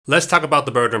Let's talk about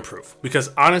the burden of proof, because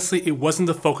honestly it wasn't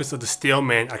the focus of the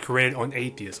Steelman I created on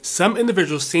atheism. Some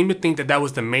individuals seem to think that that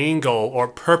was the main goal or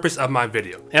purpose of my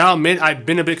video, and I'll admit I've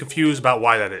been a bit confused about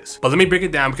why that is. But let me break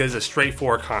it down because it's a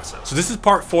straightforward concept. So this is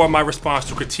part 4 of my response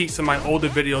to critiques of my older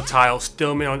video titled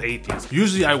Steelman on Atheism.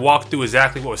 Usually I walk through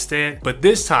exactly what was said, but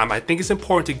this time I think it's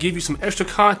important to give you some extra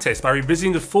context by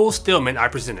revisiting the full Steelman I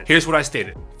presented. Here's what I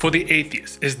stated. For the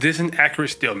atheist, is this an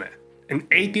accurate Steelman? An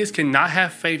atheist cannot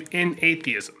have faith in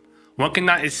atheism. One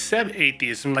cannot accept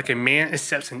atheism like a man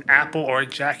accepts an apple or a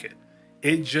jacket.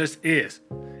 It just is.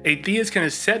 Atheists can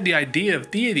accept the idea of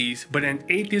deities, but an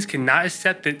atheist cannot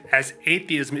accept it, as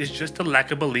atheism is just a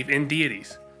lack of belief in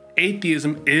deities.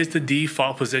 Atheism is the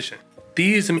default position.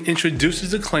 Theism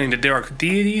introduces the claim that there are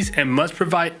deities and must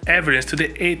provide evidence to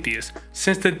the atheist,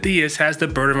 since the theist has the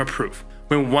burden of proof.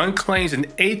 When one claims an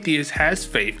atheist has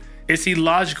faith, it's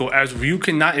illogical, as you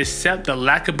cannot accept the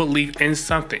lack of belief in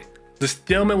something. The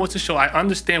Steelman wants to show I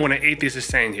understand what an atheist is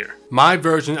saying here. My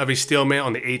version of a Steelman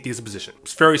on the atheist position.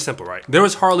 It's very simple, right? There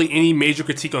was hardly any major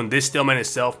critique on this Steelman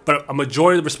itself, but a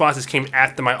majority of the responses came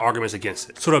after my arguments against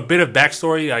it. So a bit of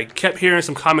backstory, I kept hearing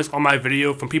some comments on my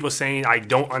video from people saying I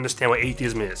don't understand what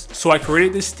atheism is. So I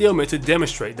created this Steelman to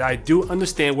demonstrate that I do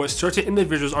understand what certain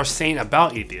individuals are saying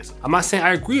about atheism. I'm not saying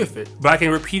I agree with it, but I can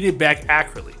repeat it back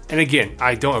accurately. And again,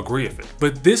 I don't agree with it.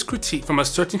 But this critique from a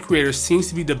certain creator seems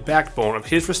to be the backbone of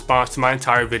his response to my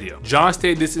entire video. John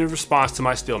stated this in response to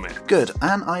my Steelman. Good,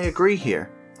 and I agree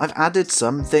here. I've added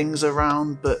some things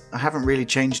around, but I haven't really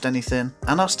changed anything,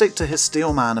 and I'll stick to his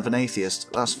Steelman of an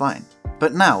atheist, that's fine.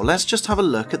 But now, let's just have a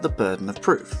look at the burden of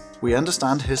proof. We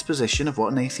understand his position of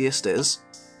what an atheist is.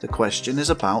 The question is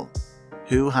about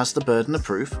who has the burden of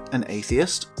proof, an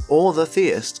atheist or the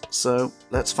theist, so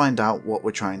let's find out what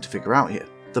we're trying to figure out here.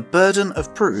 The burden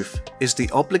of proof is the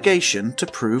obligation to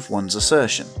prove one's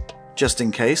assertion. Just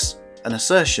in case, an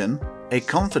assertion, a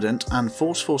confident and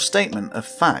forceful statement of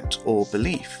fact or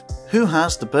belief. Who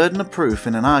has the burden of proof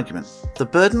in an argument? The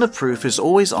burden of proof is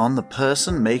always on the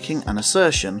person making an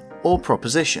assertion or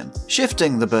proposition.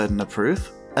 Shifting the burden of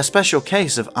proof, a special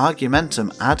case of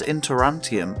argumentum ad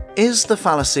interantium, is the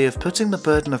fallacy of putting the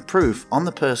burden of proof on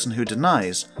the person who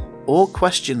denies or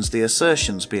questions the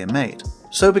assertions being made.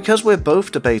 So because we're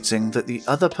both debating that the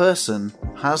other person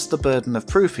has the burden of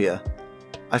proof here,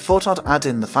 I thought I'd add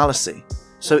in the fallacy.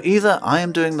 So either I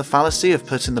am doing the fallacy of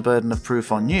putting the burden of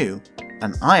proof on you,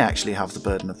 and I actually have the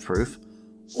burden of proof,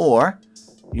 or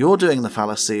you're doing the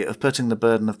fallacy of putting the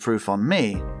burden of proof on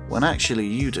me when actually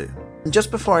you do. And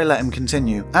just before I let him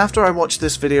continue, after I watched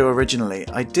this video originally,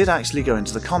 I did actually go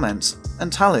into the comments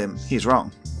and tell him he's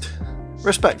wrong.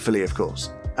 Respectfully, of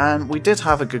course. And we did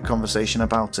have a good conversation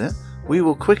about it. We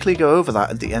will quickly go over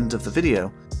that at the end of the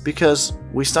video, because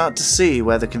we start to see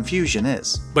where the confusion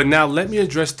is. But now let me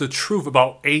address the truth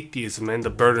about atheism and the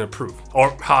burden of proof,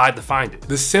 or how I defined it.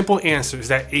 The simple answer is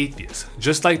that atheists,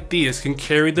 just like theists, can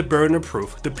carry the burden of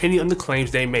proof depending on the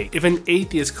claims they make. If an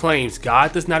atheist claims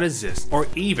God does not exist, or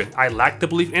even I lack the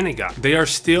belief in a God, they are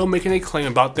still making a claim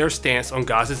about their stance on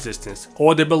God's existence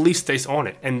or their belief states on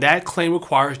it, and that claim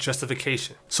requires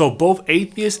justification. So both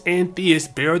atheists and theists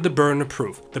bear the burden of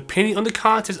proof, depending on the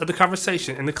context of the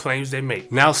conversation and the claims they make.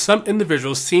 Now some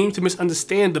individuals seem to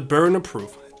misunderstand the burden of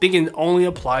proof, thinking it only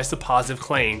applies to positive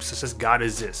claims such as God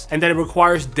exists, and that it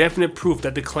requires definite proof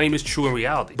that the claim is true in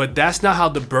reality. But that's not how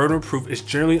the burden of proof is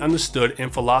generally understood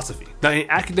in philosophy. Now in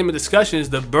academic discussions,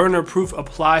 the burden of proof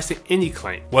applies to any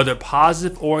claim, whether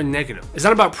positive or negative. It's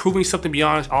not about proving something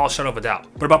beyond all shadow of a doubt,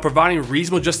 but about providing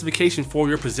reasonable justification for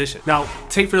your position. Now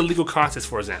take for the legal context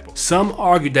for example. Some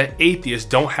argue that atheists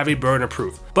don't have a burden of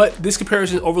proof, but this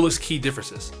comparison overlooks key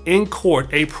differences. In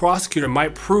court, a prosecutor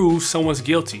might prove someone's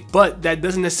guilty, but that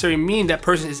doesn't necessarily mean that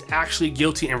person is actually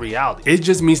guilty in reality. It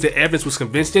just means the evidence was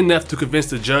convincing enough to convince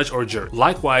the judge or jury.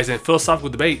 Likewise, in philosophical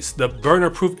debates, the burden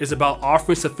of proof is about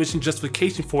offering sufficient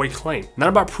justification for a claim, not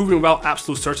about proving without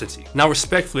absolute certainty. Now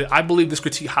respectfully, I believe this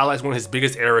critique highlights one of his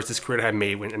biggest errors this creator had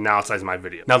made when analyzing my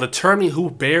video. Now determining who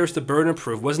bears the burden of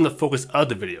proof wasn't the focus of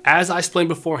the video. As I explained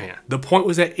beforehand, the point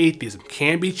was that atheism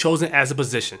can be chosen as a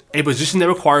position that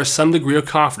requires some degree of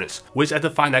confidence, which I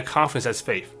define that confidence as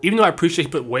faith. Even though I appreciate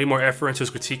he put way more effort into his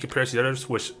critique compared to the others,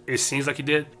 which it seems like he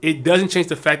did, it doesn't change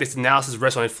the fact that his analysis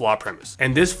rests on a flawed premise.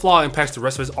 And this flaw impacts the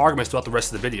rest of his arguments throughout the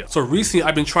rest of the video. So recently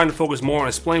I've been trying to focus more on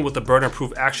explaining what the burden of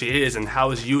proof actually is and how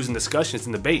it's used in discussions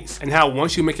and debates, and how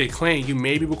once you make a claim, you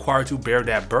may be required to bear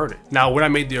that burden. Now when I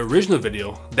made the original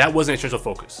video, that wasn't a central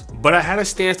focus, but I had a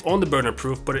stance on the burden of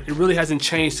proof, but it really hasn't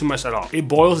changed too much at all. It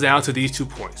boils down to these 2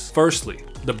 points. Firstly,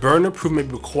 the burden of proof may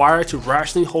be required to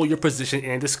rationally hold your position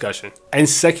in a discussion. And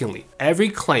secondly, every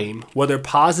claim, whether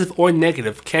positive or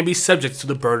negative, can be subject to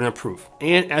the burden of proof.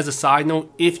 And as a side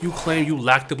note, if you claim you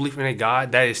lack the belief in a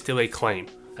God, that is still a claim.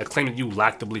 A claim that you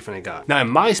lack the belief in a God. Now, in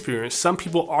my experience, some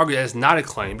people argue that it's not a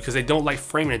claim because they don't like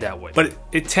framing it that way. But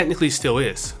it technically still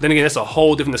is. Then again, that's a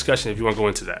whole different discussion if you want to go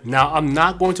into that. Now, I'm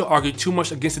not going to argue too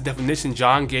much against the definition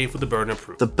John gave for the burden of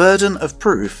proof. The burden of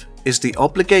proof is the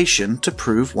obligation to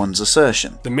prove one's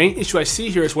assertion. The main issue I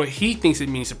see here is what he thinks it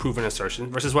means to prove an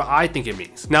assertion versus what I think it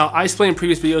means. Now, I explained in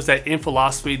previous videos that in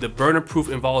philosophy, the burden of proof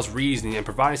involves reasoning and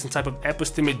providing some type of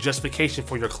epistemic justification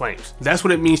for your claims. That's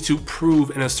what it means to prove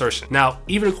an assertion. Now,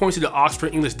 even according to the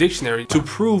Oxford English Dictionary, to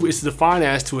prove is defined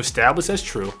as to establish as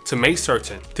true, to make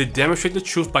certain, to demonstrate the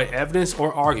truth by evidence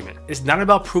or argument. It's not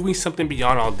about proving something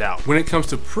beyond all doubt. When it comes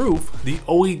to proof, the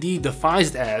OED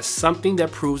defines it as something that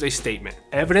proves a statement,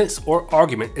 evidence, or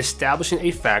argument establishing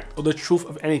a fact or the truth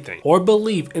of anything, or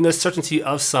belief in the certainty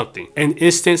of something, an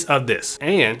instance of this,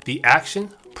 and the action,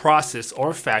 process,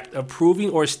 or fact of proving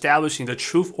or establishing the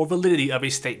truth or validity of a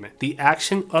statement, the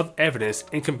action of evidence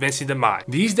in convincing the mind.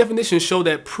 These definitions show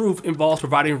that proof involves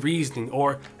providing reasoning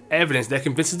or evidence that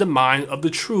convinces the mind of the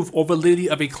truth or validity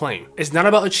of a claim. It's not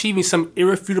about achieving some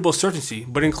irrefutable certainty,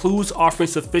 but includes offering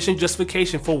sufficient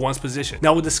justification for one's position.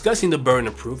 Now, when discussing the burden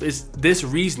of proof, is this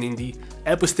reasoning the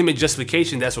epistemic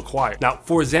justification that's required? Now,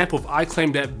 for example, if I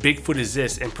claim that Bigfoot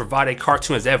exists and provide a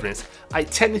cartoon as evidence, I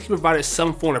technically provided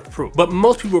some form of proof, but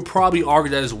most people would probably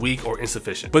argue that is weak or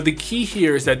insufficient. But the key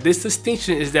here is that this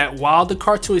distinction is that while the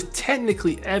cartoon is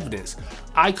technically evidence,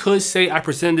 I could say I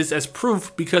present this as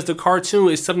proof because the cartoon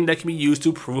is something that can be used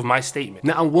to prove my statement.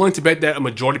 Now, I'm willing to bet that a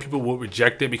majority of people will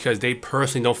reject it because they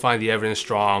personally don't find the evidence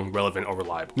strong, relevant, or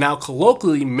reliable. Now,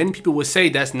 colloquially, many people would say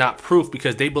that's not proof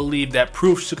because they believe that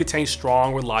proof should contain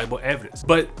strong, reliable evidence.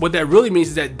 But what that really means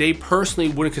is that they personally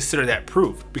wouldn't consider that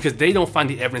proof because they don't find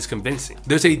the evidence convincing.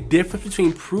 There's a difference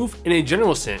between proof in a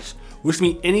general sense, which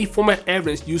means any form of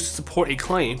evidence used to support a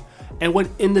claim, and what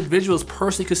individuals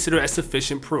personally consider as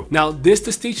sufficient proof. Now, this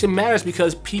distinction matters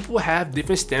because people have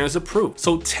different standards of proof.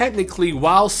 So technically,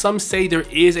 while some say there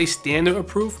is a standard of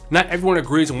proof, not everyone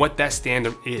agrees on what that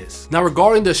standard is. Now,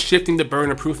 regarding the shifting the burden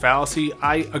of proof fallacy,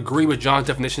 I agree with John's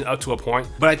definition up to a point,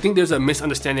 but I think there's a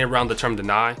misunderstanding around the term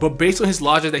deny. But based on his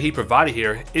logic that he provided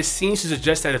here, it seems to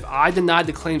suggest that if I deny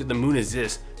the claim that the moon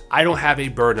exists, I don't have a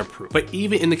burden of proof. But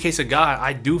even in the case of God,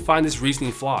 I do find this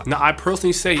reasoning flawed. Now, I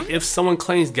personally say if someone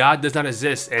claims God does not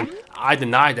exist and I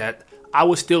deny that, I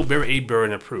would still bear a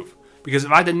burden of proof. Because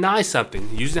if I deny something,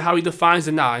 using how he defines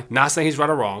deny, not saying he's right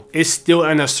or wrong, it's still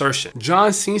an assertion.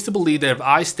 John seems to believe that if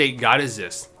I state God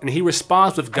exists, and he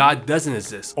responds with God doesn't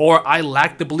exist, or I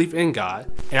lack the belief in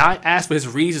God, and I ask for his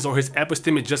reasons or his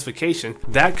epistemic justification,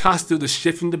 that constitutes the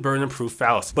shifting the burden of proof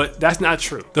fallacy. But that's not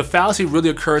true. The fallacy really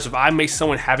occurs if I make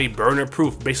someone have a burden of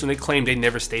proof based on a claim they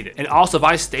never stated. And also if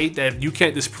I state that if you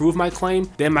can't disprove my claim,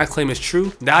 then my claim is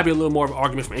true, that'd be a little more of an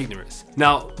argument from ignorance.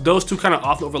 Now, those two kind of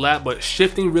often overlap, but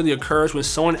shifting really occurs when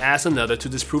someone asks another to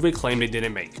disprove a claim they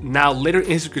didn't make. Now, later in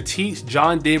his critiques,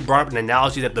 John did bring up an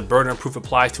analogy that the burden of proof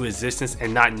applies to existence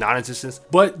and not non-existence,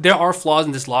 but there are flaws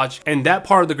in this logic, and that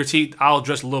part of the critique I'll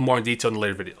address a little more in detail in the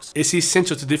later videos. It's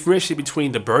essential to differentiate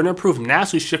between the burden of proof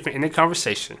naturally shifting in a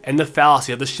conversation and the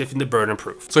fallacy of the shifting the burden of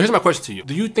proof. So here's my question to you.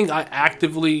 Do you think I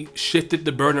actively shifted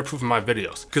the burden of proof in my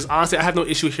videos? Because honestly, I have no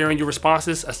issue hearing your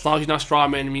responses as long as you're not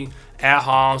strawmanning me, ad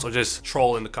homs, or just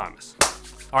troll in the comments.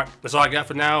 Alright, that's all I got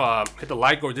for now. Hit the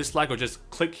like or dislike or just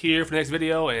click here for the next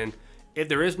video, and if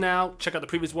there is now, check out the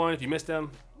previous one if you missed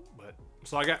them. But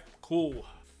that's all I got. Cool.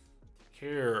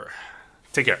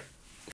 Take care.